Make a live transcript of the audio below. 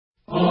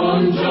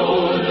On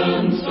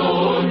Jordan's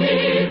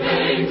stormy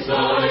banks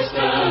I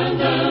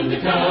stand, and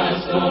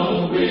cast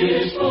a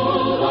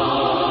wishful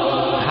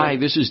eye. Hi,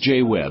 this is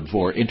Jay Webb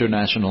for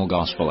International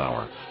Gospel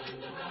Hour.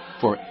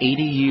 For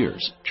 80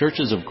 years,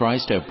 Churches of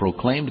Christ have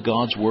proclaimed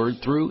God's Word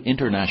through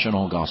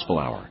International Gospel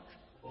Hour.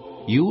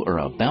 You are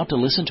about to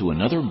listen to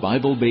another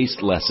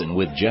Bible-based lesson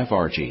with Jeff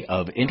Archie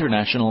of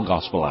International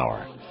Gospel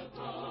Hour.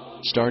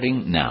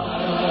 Starting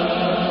now.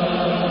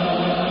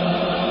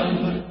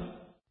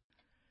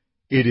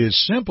 It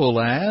is simple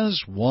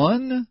as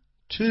 1,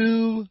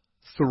 2,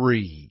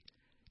 3.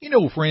 You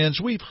know, friends,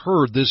 we've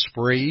heard this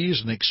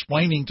phrase in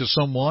explaining to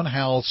someone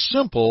how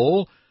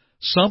simple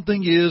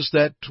something is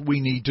that we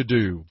need to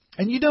do.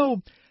 And you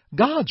know,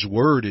 God's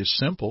Word is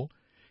simple.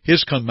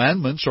 His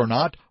commandments are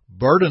not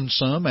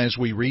burdensome, as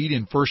we read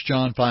in 1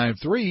 John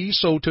 5:3.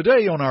 So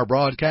today on our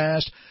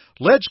broadcast,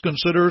 let's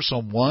consider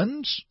some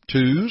 1s,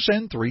 2s,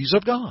 and 3s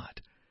of God.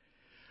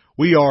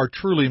 We are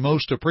truly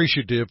most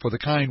appreciative for the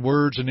kind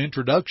words and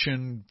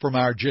introduction from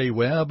our Jay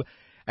Webb,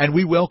 and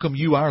we welcome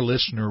you, our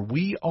listener.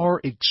 We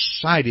are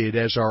excited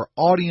as our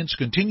audience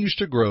continues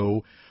to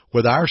grow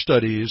with our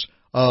studies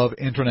of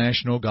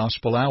International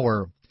Gospel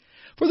Hour.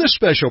 For this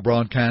special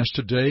broadcast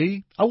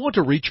today, I want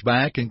to reach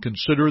back and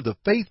consider the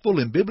faithful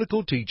and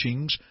biblical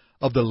teachings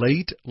of the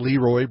late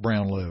Leroy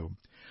Brownlow.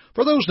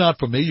 For those not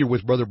familiar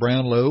with Brother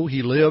Brownlow,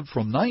 he lived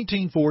from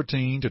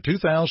 1914 to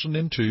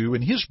 2002,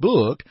 and his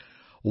book,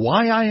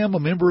 Why I Am a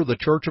Member of the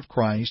Church of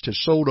Christ, has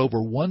sold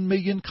over 1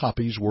 million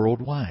copies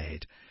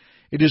worldwide.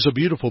 It is a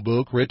beautiful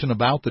book written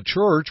about the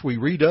church we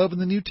read of in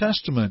the New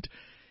Testament.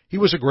 He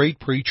was a great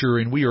preacher,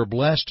 and we are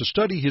blessed to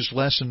study his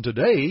lesson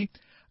today,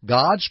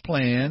 God's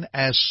Plan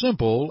as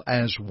Simple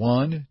as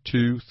 1,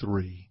 2,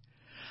 3.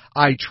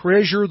 I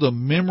treasure the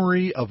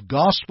memory of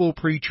gospel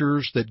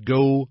preachers that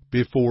go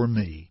before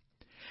me.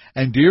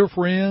 And dear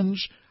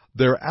friends,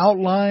 their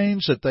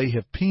outlines that they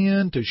have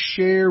penned to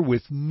share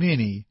with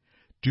many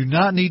do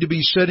not need to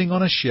be sitting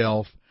on a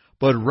shelf,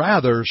 but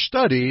rather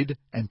studied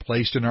and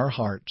placed in our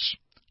hearts.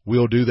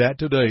 We'll do that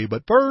today.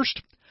 But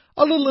first,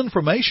 a little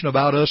information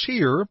about us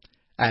here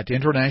at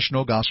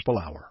International Gospel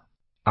Hour.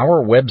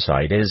 Our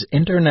website is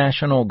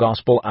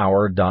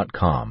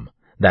internationalgospelhour.com.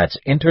 That's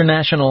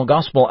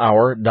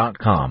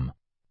internationalgospelhour.com.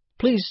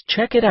 Please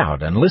check it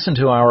out and listen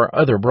to our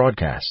other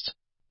broadcasts.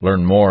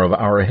 Learn more of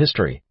our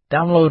history,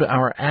 download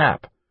our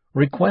app,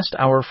 request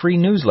our free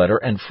newsletter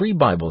and free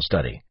Bible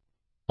study.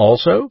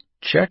 Also,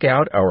 check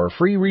out our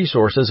free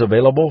resources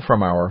available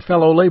from our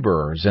fellow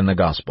laborers in the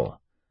gospel.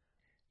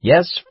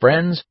 Yes,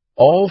 friends,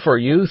 all for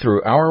you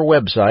through our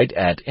website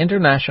at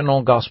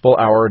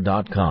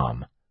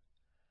internationalgospelhour.com.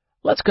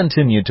 Let's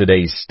continue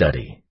today's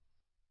study.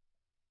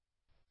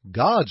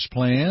 God's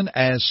plan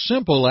as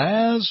simple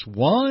as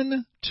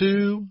 1,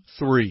 2,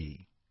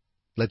 3.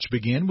 Let's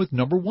begin with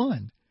number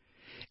 1.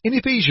 In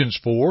Ephesians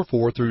 4,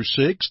 4 through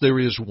 6, there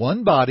is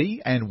one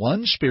body and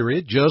one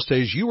Spirit, just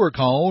as you are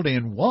called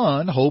in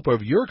one hope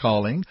of your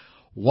calling,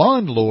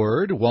 one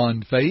Lord,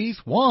 one faith,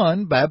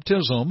 one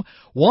baptism,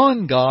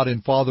 one God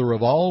and Father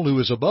of all, who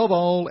is above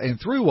all and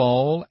through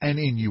all and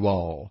in you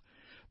all.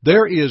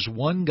 There is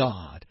one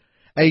God,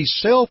 a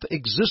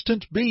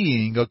self-existent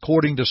being,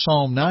 according to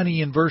Psalm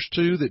 90 and verse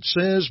 2, that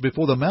says,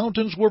 Before the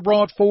mountains were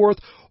brought forth,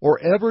 or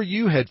ever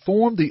you had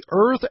formed the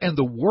earth and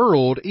the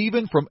world,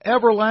 even from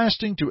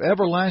everlasting to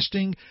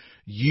everlasting,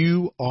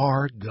 you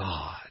are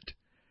God.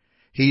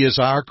 He is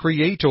our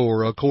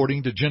Creator,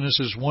 according to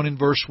Genesis 1 and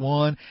verse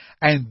 1,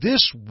 and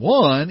this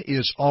one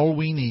is all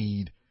we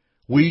need.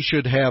 We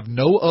should have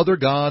no other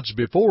gods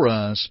before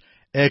us,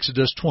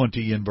 Exodus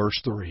 20 and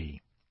verse 3.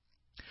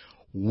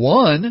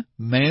 One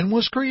man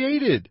was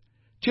created,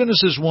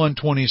 Genesis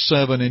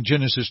 1:27 and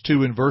Genesis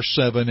 2 and verse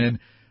 7, and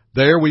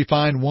there we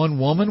find one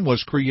woman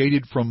was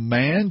created from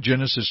man,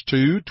 Genesis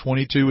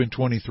 2:22 and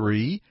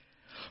 23.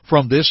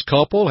 From this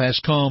couple has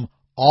come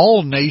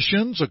all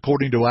nations,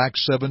 according to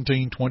Acts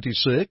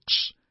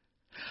 17:26.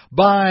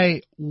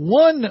 By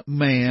one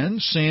man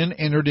sin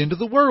entered into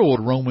the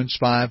world, Romans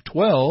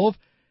 5:12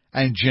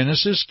 and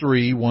Genesis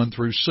 3:1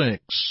 through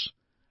 6.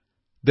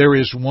 There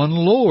is one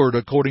Lord,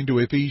 according to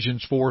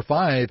Ephesians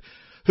 4:5,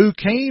 who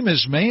came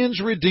as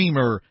man's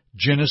Redeemer,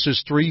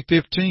 Genesis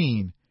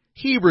 3:15,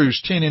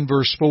 Hebrews 10 and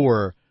verse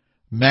 4,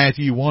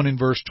 Matthew 1 and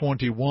verse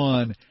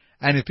 21,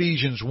 and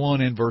Ephesians 1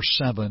 and verse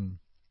 7.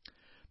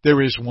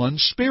 There is one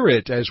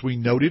Spirit, as we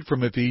noted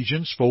from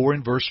Ephesians 4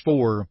 and verse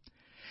 4.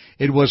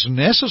 It was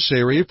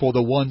necessary for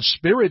the one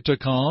Spirit to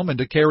come and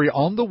to carry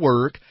on the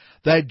work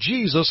that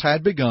Jesus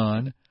had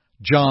begun,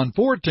 John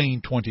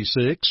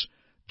 14:26,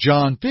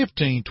 John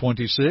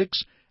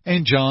 15:26,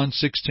 and John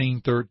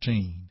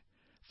 16:13.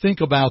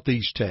 Think about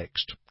these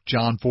texts.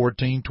 John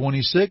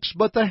 14:26,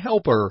 but the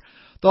Helper,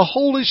 the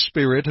Holy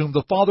Spirit, whom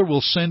the Father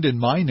will send in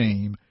my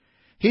name,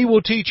 He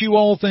will teach you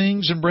all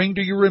things and bring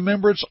to your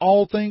remembrance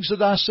all things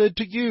that I said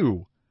to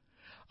you.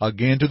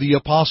 Again to the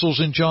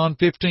apostles in John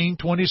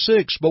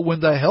 15:26, but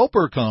when the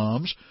Helper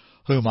comes,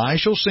 whom I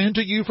shall send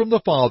to you from the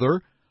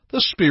Father,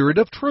 the Spirit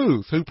of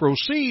truth, who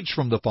proceeds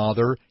from the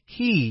Father,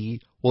 He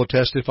will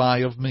testify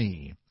of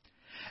me.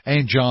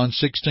 And John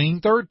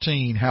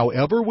 16:13,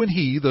 however, when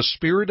He, the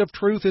Spirit of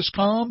truth, is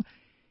come,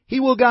 He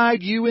will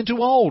guide you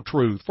into all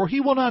truth, for He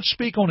will not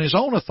speak on His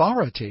own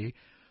authority,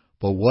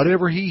 but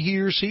whatever He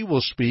hears He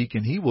will speak,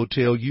 and He will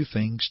tell you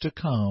things to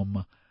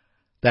come.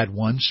 That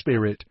one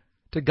Spirit,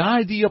 to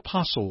guide the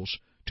apostles,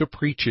 to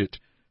preach it,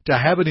 to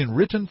have it in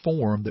written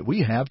form that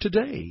we have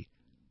today,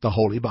 the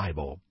Holy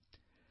Bible.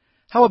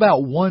 How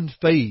about one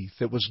faith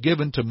that was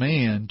given to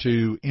man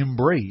to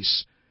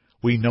embrace?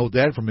 We know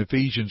that from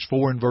Ephesians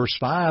 4 and verse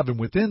 5, and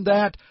within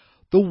that,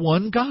 the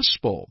one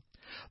gospel.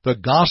 The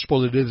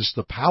gospel that is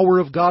the power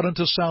of God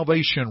unto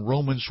salvation,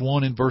 Romans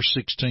 1 and verse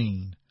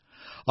 16.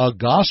 A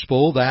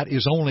gospel that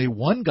is only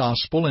one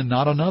gospel and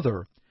not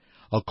another.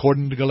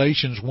 According to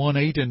Galatians 1,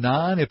 8 and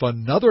 9, if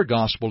another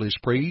gospel is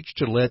preached,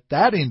 to let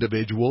that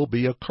individual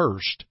be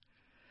accursed.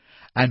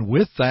 And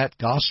with that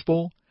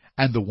gospel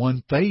and the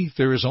one faith,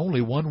 there is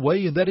only one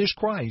way, and that is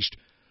Christ,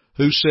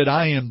 who said,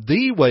 I am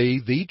the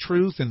way, the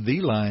truth, and the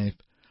life.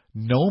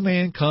 No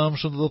man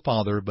comes unto the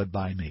Father but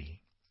by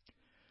me.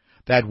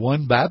 That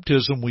one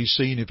baptism we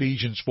see in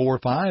Ephesians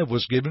 4:5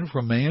 was given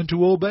from man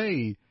to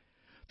obey.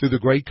 Through the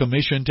Great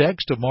Commission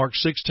text of Mark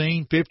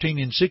 16, 15,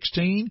 and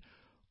 16,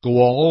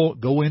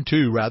 go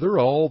into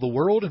all the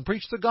world and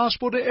preach the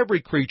gospel to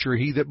every creature.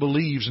 He that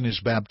believes and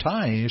is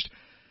baptized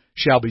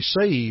shall be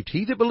saved.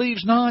 He that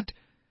believes not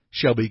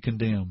shall be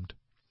condemned.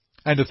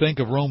 And to think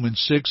of Romans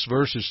 6,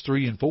 verses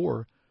 3 and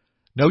 4,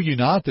 know ye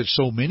not that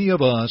so many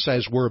of us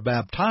as were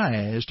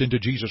baptized into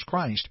Jesus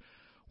Christ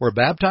were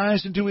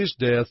baptized into His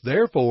death,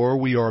 therefore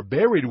we are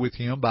buried with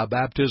Him by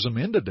baptism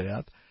into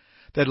death,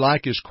 that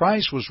like as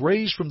Christ was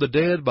raised from the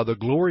dead by the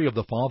glory of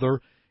the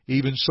Father,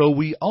 even so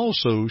we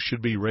also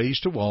should be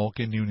raised to walk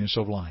in newness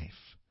of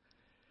life.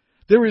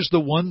 There is the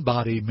one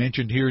body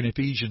mentioned here in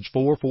Ephesians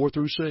 4, 4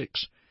 through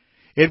 6.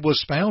 It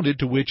was founded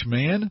to which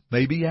man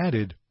may be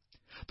added.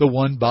 The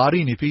one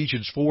body in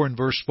Ephesians 4 and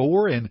verse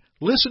 4, and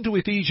listen to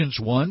Ephesians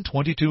 1,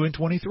 22 and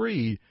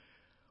 23,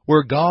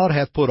 where God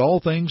hath put all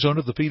things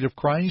under the feet of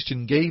Christ,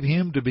 and gave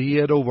Him to be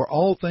head over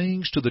all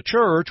things to the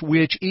church,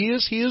 which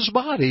is His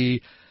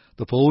body,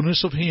 the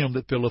fullness of Him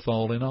that filleth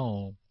all in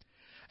all.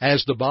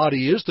 As the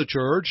body is the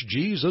church,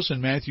 Jesus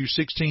in Matthew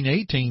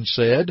 16:18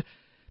 said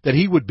that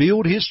He would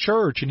build His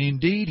church, and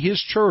indeed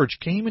His church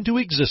came into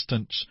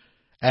existence.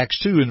 Acts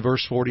 2 and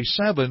verse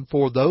 47,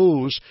 for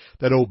those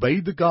that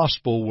obeyed the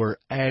gospel were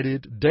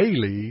added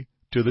daily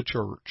to the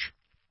church.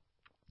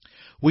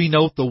 We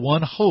note the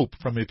one hope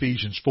from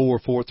Ephesians 4,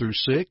 4 through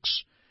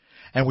 6,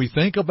 and we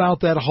think about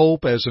that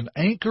hope as an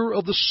anchor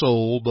of the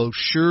soul, both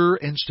sure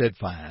and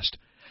steadfast,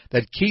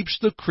 that keeps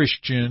the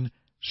Christian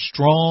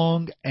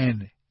strong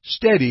and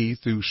steady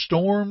through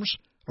storms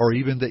or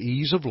even the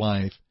ease of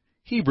life.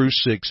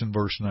 Hebrews 6 and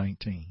verse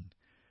 19.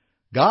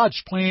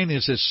 God's plan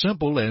is as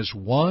simple as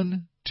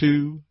 1,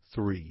 2,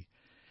 3.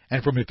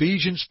 And from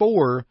Ephesians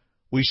 4,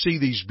 we see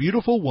these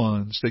beautiful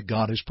ones that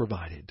God has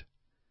provided.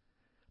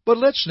 But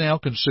let's now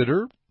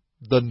consider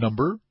the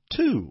number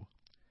 2.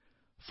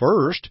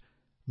 First,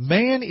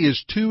 man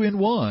is 2 in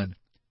 1.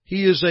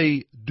 He is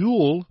a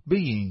dual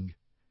being.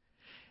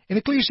 In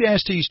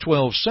Ecclesiastes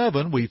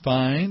 12:7, we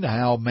find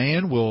how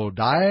man will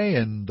die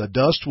and the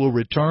dust will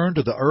return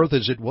to the earth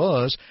as it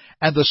was,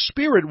 and the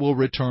spirit will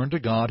return to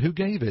God who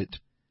gave it.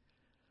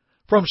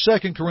 From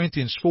 2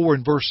 Corinthians 4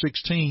 and verse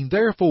 16,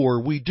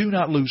 therefore we do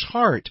not lose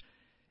heart.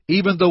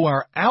 Even though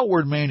our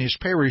outward man is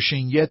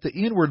perishing, yet the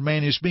inward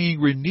man is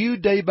being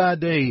renewed day by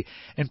day.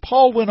 And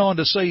Paul went on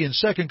to say in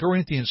 2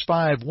 Corinthians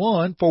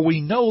 5:1, for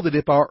we know that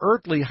if our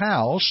earthly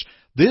house,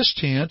 this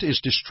tent,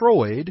 is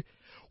destroyed,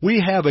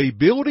 we have a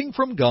building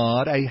from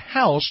God, a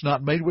house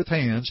not made with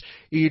hands,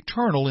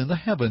 eternal in the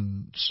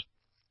heavens.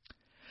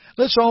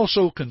 Let's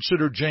also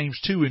consider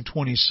James 2 and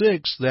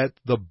 26, that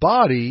the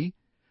body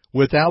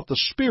without the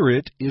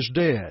spirit is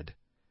dead.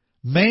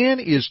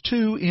 Man is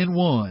 2 in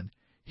 1.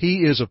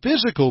 He is a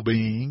physical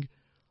being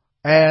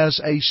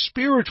as a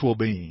spiritual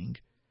being.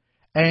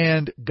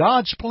 And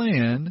God's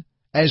plan,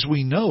 as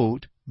we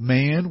note,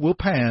 man will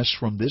pass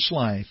from this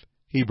life.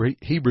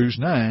 Hebrews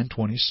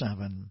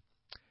 9:27.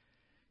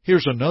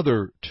 Here's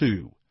another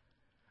 2.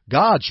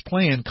 God's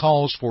plan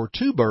calls for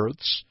 2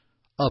 births,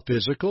 a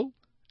physical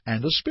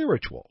and a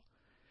spiritual.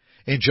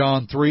 In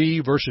John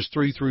 3, verses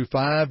 3 through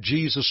 5,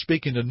 Jesus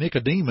speaking to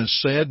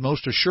Nicodemus said,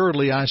 most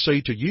assuredly I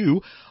say to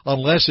you,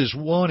 unless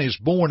one is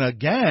born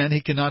again, he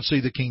cannot see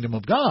the kingdom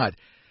of God.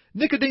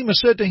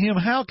 Nicodemus said to him,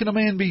 how can a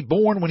man be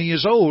born when he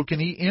is old?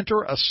 Can he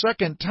enter a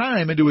second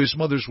time into his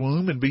mother's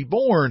womb and be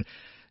born?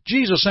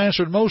 Jesus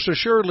answered, most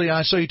assuredly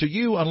I say to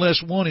you,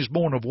 unless one is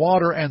born of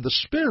water and the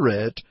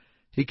Spirit,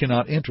 he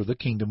cannot enter the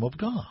kingdom of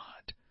God.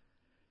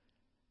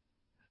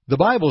 The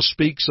Bible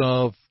speaks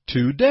of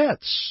 2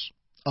 deaths,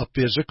 a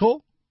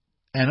physical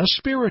and a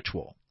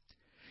spiritual.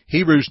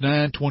 Hebrews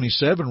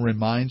 9:27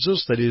 reminds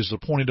us that it is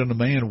appointed unto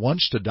man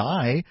once to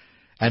die,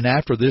 and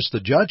after this the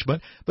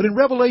judgment. But in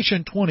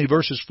Revelation 20,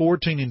 verses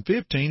 14 and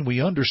 15,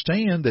 we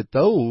understand that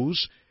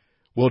those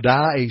will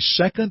die a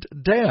second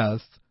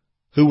death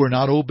who were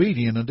not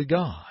obedient unto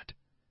God.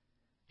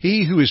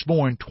 He who is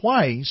born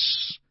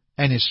twice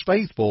and is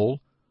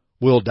faithful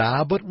will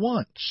die but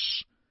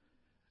once.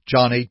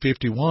 John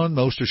 8:51,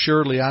 most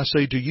assuredly I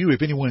say to you,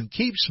 if anyone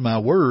keeps my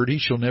word, he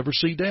shall never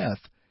see death.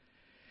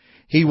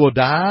 He will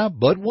die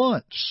but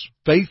once,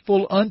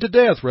 faithful unto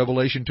death,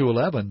 Revelation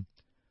 2:11,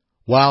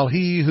 while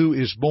he who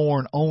is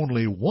born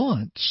only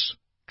once,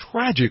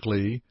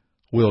 tragically,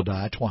 will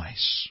die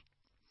twice.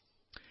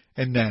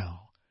 And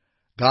now,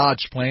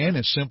 God's plan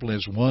is simple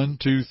as 1,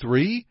 2,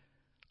 3.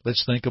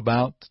 Let's think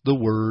about the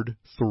word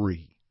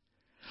three.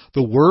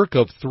 The work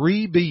of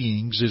three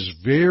beings is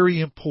very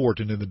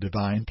important in the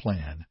divine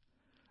plan.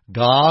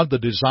 God, the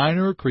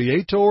designer,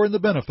 creator, and the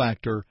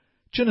benefactor,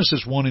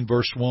 Genesis 1 and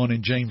verse 1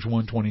 and James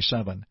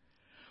 1:27.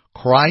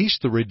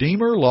 Christ, the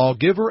Redeemer,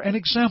 lawgiver, and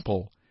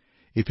example,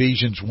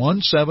 Ephesians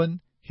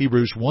 1:7,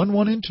 Hebrews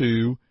 1:1 and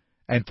 2,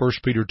 and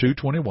 1 Peter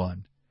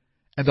 2:21.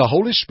 And the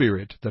Holy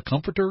Spirit, the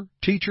Comforter,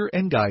 Teacher,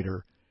 and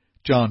Guider,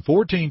 John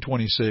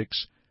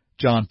 14:26,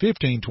 John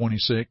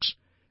 15:26,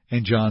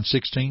 and John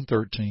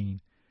 16:13.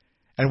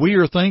 And we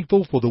are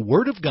thankful for the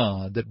Word of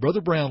God that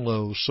Brother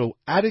Brownlow so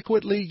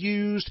adequately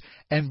used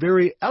and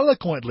very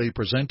eloquently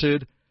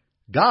presented.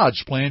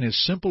 God's plan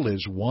is simple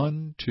as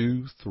 1,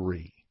 2,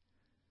 3.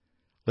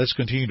 Let's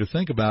continue to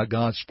think about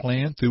God's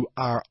plan through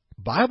our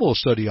Bible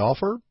study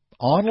offer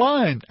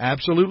online,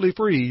 absolutely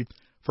free,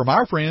 from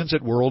our friends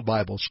at World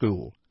Bible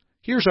School.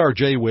 Here's our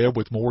Jay Webb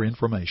with more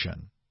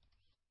information.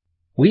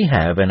 We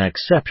have an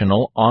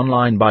exceptional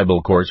online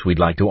Bible course we'd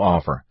like to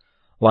offer.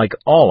 Like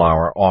all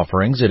our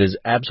offerings, it is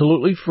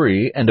absolutely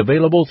free and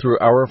available through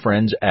our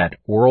friends at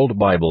World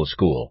Bible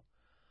School.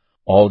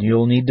 All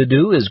you'll need to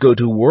do is go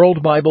to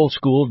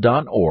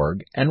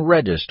worldbibleschool.org and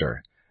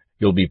register.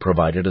 You'll be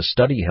provided a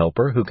study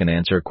helper who can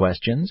answer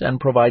questions and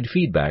provide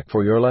feedback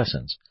for your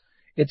lessons.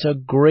 It's a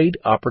great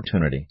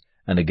opportunity,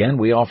 and again,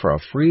 we offer a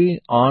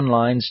free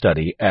online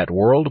study at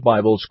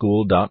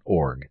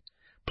worldbibleschool.org.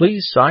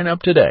 Please sign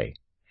up today.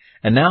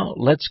 And now,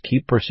 let's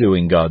keep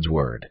pursuing God's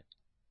Word.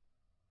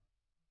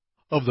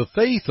 Of the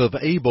faith of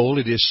Abel,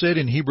 it is said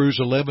in Hebrews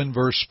 11,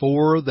 verse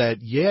 4,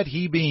 that yet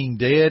he being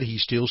dead, he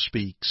still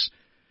speaks.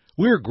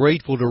 We're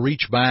grateful to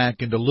reach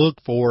back and to look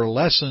for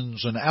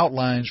lessons and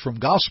outlines from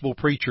gospel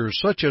preachers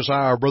such as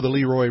our Brother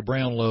Leroy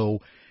Brownlow,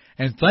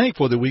 and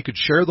thankful that we could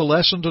share the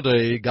lesson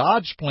today,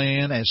 God's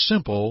plan as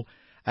simple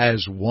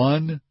as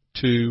 1,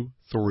 2,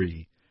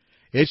 3.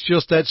 It's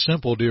just that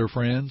simple, dear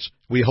friends.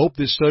 We hope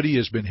this study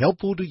has been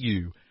helpful to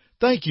you.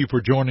 Thank you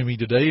for joining me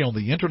today on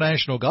the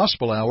International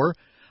Gospel Hour.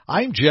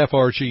 I'm Jeff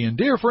Archie, and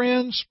dear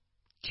friends,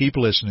 keep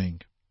listening.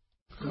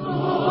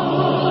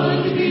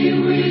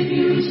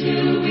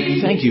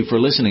 Thank you for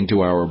listening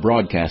to our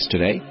broadcast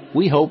today.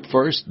 We hope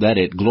first that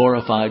it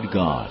glorified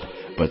God,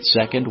 but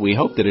second, we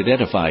hope that it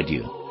edified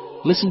you.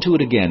 Listen to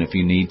it again if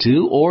you need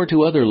to, or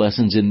to other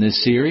lessons in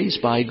this series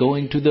by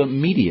going to the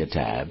Media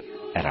tab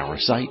at our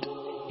site,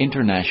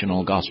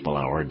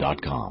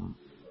 internationalgospelhour.com.